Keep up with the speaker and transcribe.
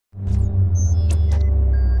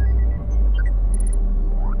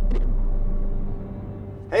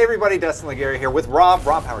Hey everybody, Dustin Legary here with Rob.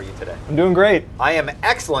 Rob, how are you today? I'm doing great. I am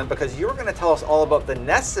excellent because you're going to tell us all about the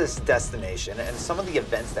Nessus destination and some of the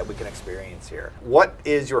events that we can experience here. What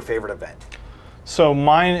is your favorite event? So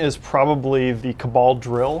mine is probably the Cabal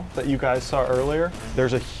drill that you guys saw earlier.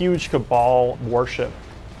 There's a huge Cabal warship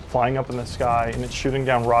flying up in the sky and it's shooting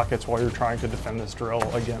down rockets while you're trying to defend this drill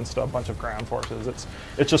against a bunch of ground forces.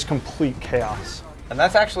 It's just complete chaos. And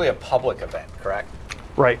that's actually a public event, correct?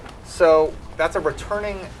 Right. So that's a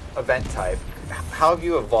returning event type. How have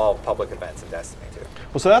you evolved public events in Destiny 2?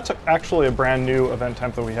 Well, so that's actually a brand new event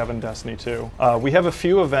type that we have in Destiny 2. We have a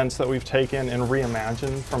few events that we've taken and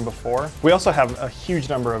reimagined from before. We also have a huge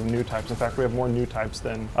number of new types. In fact, we have more new types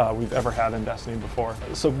than we've ever had in Destiny before.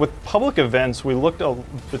 So with public events,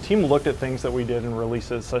 the team looked at things that we did in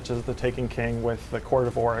releases, such as the Taken King with the Court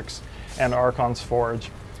of Oryx and Archon's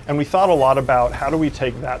Forge. And we thought a lot about how do we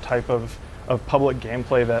take that type of public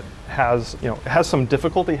gameplay that has some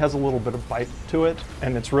difficulty, has a little bit of bite to it,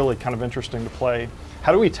 and it's really kind of interesting to play.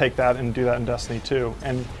 How do we take that and do that in Destiny 2?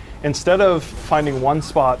 And instead of finding one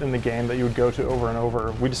spot in the game that you would go to over and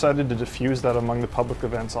over, we decided to diffuse that among the public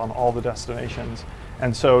events on all the destinations.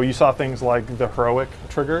 And so you saw things like the heroic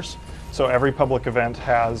triggers. So every public event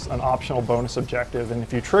has an optional bonus objective, and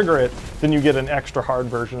if you trigger it, then you get an extra hard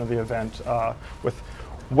version of the event with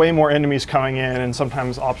way more enemies coming in and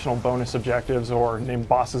sometimes optional bonus objectives or named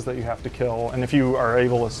bosses that you have to kill. And if you are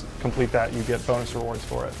able to complete that, you get bonus rewards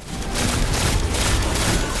for it.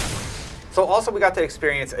 So also we got to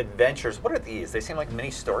experience adventures. What are these? They seem like mini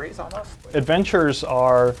stories almost? Adventures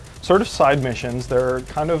are sort of side missions. They're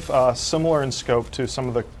kind of similar in scope to some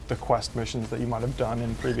of the quest missions that you might have done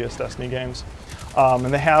in previous Destiny games. And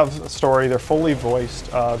they have a story, they're fully voiced.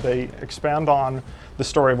 They expand on the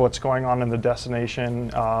story of what's going on in the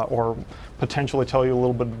destination or potentially tell you a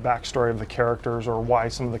little bit of the backstory of the characters or why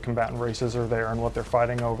some of the combatant races are there and what they're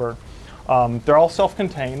fighting over. They're all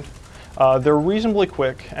self-contained. They're reasonably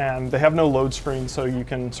quick and they have no load screen, so you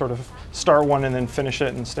can sort of start one and then finish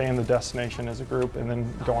it and stay in the destination as a group and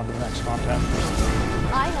then go on to the next content.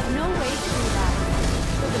 I have no way to do that,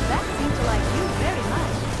 but the vets seem to like you very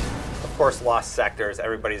much. Of course, lost sectors,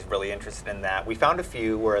 everybody's really interested in that. We found a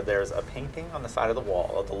few where there's a painting on the side of the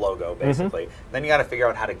wall, of the logo basically. Then you got to figure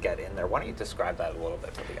out how to get in there. Why don't you describe that a little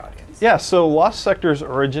bit for the audience? Yeah, so lost sectors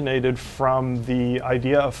originated from the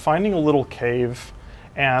idea of finding a little cave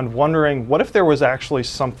and wondering, what if there was actually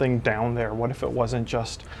something down there? What if it wasn't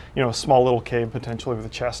just, a small little cave potentially with a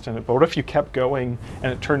chest in it? But what if you kept going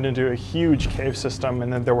and it turned into a huge cave system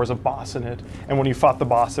and then there was a boss in it? And when you fought the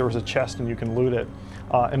boss, there was a chest and you can loot it.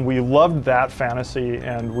 And we loved that fantasy,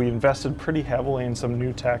 and we invested pretty heavily in some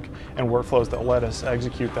new tech and workflows that let us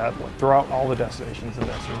execute that throughout all the destinations in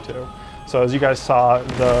Destiny 2. So as you guys saw,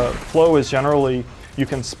 the flow is generally, you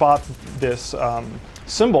can spot this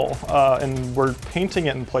symbol, and we're painting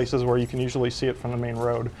it in places where you can usually see it from the main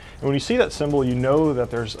road. And when you see that symbol, you know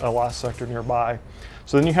that there's a lost sector nearby.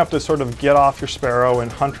 So then you have to sort of get off your Sparrow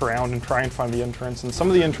and hunt around and try and find the entrance. And some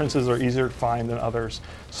of the entrances are easier to find than others.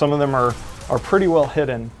 Some of them are pretty well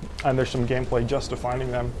hidden, and there's some gameplay just to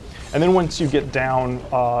finding them. And then once you get down,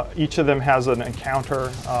 each of them has an encounter.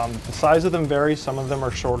 The size of them varies. Some of them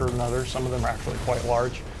are shorter than others. Some of them are actually quite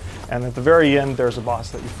large. And at the very end, there's a boss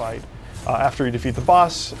that you fight. After you defeat the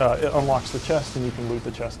boss, it unlocks the chest, and you can loot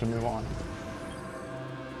the chest and move on.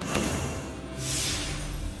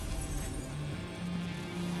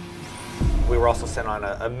 We were also sent on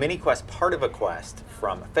a mini quest, part of a quest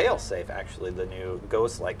from Failsafe, actually, the new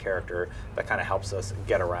ghost-like character that kind of helps us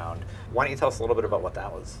get around. Why don't you tell us a little bit about what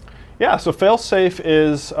that was? Yeah, so Failsafe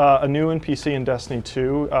is a new NPC in Destiny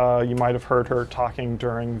 2. You might have heard her talking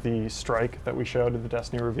during the strike that we showed at the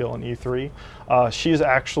Destiny reveal in E3. She's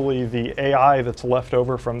actually the AI that's left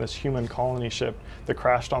over from this human colony ship that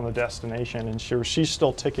crashed on the destination, and she's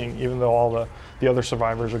still ticking even though all the other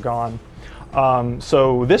survivors are gone.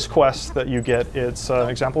 So this quest that you get, it's an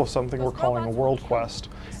example of something we're calling a world quest.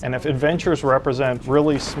 And if adventures represent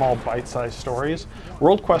really small bite-sized stories,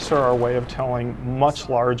 world quests are our way of telling much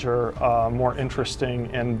larger, more interesting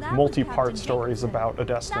and multi-part stories about a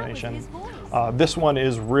destination. This one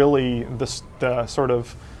is really the sort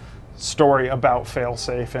of story about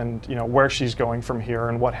Failsafe and where she's going from here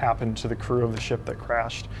and what happened to the crew of the ship that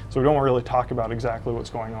crashed. So we don't really talk about exactly what's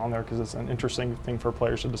going on there because it's an interesting thing for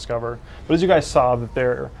players to discover. But as you guys saw, that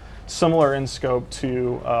they're similar in scope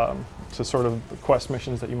to sort of the quest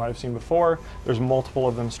missions that you might have seen before. There's multiple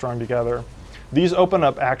of them strung together. These open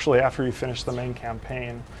up actually after you finish the main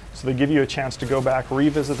campaign. So they give you a chance to go back,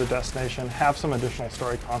 revisit the destination, have some additional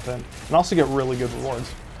story content, and also get really good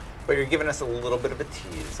rewards. But you're giving us a little bit of a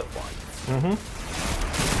tease of one.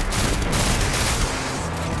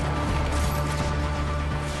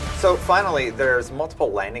 So finally, there's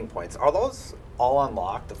multiple landing points. Are those all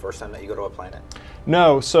unlocked the first time that you go to a planet?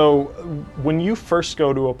 No, so when you first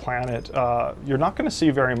go to a planet, you're not going to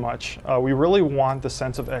see very much. We really want the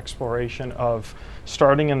sense of exploration of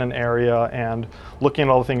starting in an area and looking at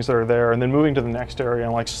all the things that are there and then moving to the next area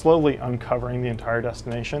and like slowly uncovering the entire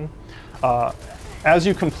destination. As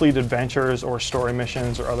you complete adventures or story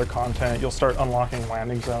missions or other content, you'll start unlocking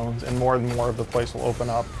landing zones and more of the place will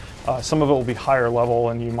open up. Some of it will be higher level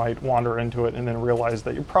and you might wander into it and then realize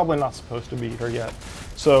that you're probably not supposed to be here yet.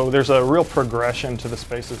 So there's a real progression to the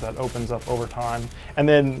spaces that opens up over time. And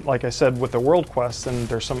then, like I said, with the world quests, and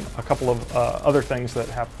there's a couple of other things that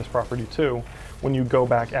have this property too. When you go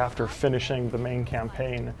back after finishing the main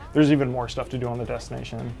campaign, there's even more stuff to do on the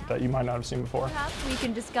destination that you might not have seen before. Perhaps we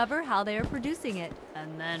can discover how they are producing it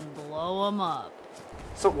and then blow them up.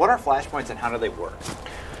 So what are flashpoints and how do they work?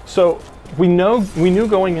 So we knew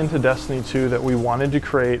going into Destiny 2 that we wanted to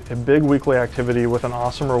create a big weekly activity with an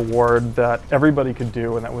awesome reward that everybody could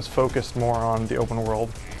do and that was focused more on the open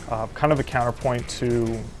world, kind of a counterpoint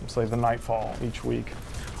to, say, the Nightfall each week.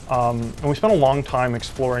 And we spent a long time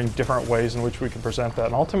exploring different ways in which we could present that.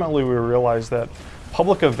 And ultimately we realized that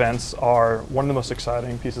public events are one of the most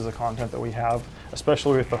exciting pieces of content that we have,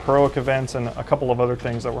 especially with the heroic events and a couple of other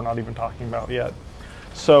things that we're not even talking about yet.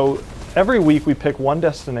 So every week we pick one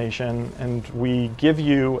destination and we give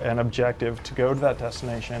you an objective to go to that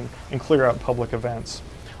destination and clear out public events.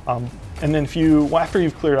 And then after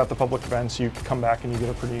you've cleared out the public events, you come back and you get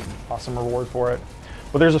a pretty awesome reward for it.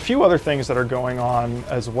 But there's a few other things that are going on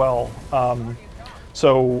as well.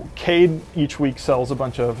 So Cade each week sells a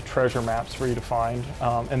bunch of treasure maps for you to find,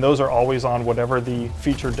 and those are always on whatever the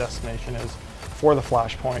featured destination is for the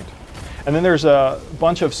flashpoint. And then there's a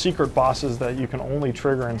bunch of secret bosses that you can only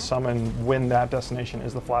trigger and summon when that destination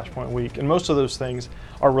is the flashpoint week. And most of those things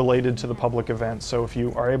are related to the public event. So if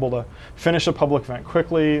you are able to finish a public event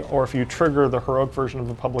quickly, or if you trigger the heroic version of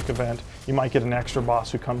the public event, you might get an extra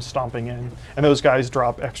boss who comes stomping in. And those guys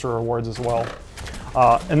drop extra rewards as well.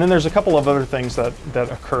 And then there's a couple of other things that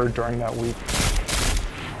occurred during that week.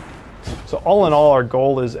 So all in all, our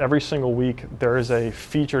goal is every single week there is a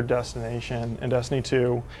featured destination in Destiny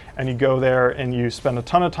 2, and you go there and you spend a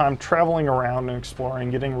ton of time traveling around and exploring,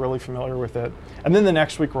 getting really familiar with it. And then the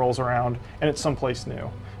next week rolls around and it's someplace new,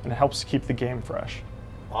 and it helps to keep the game fresh.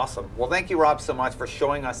 Awesome. Well, thank you, Rob, so much for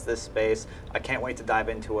showing us this space. I can't wait to dive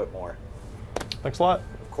into it more. Thanks a lot.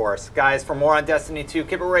 Of course. Guys, for more on Destiny 2,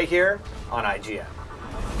 keep it right here on IGN.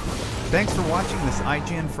 Thanks for watching this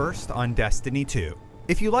IGN First on Destiny 2.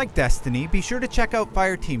 If you like Destiny, be sure to check out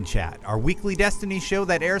Fireteam Chat, our weekly Destiny show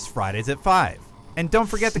that airs Fridays at 5. And don't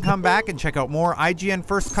forget to come back and check out more IGN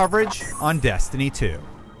First coverage on Destiny 2.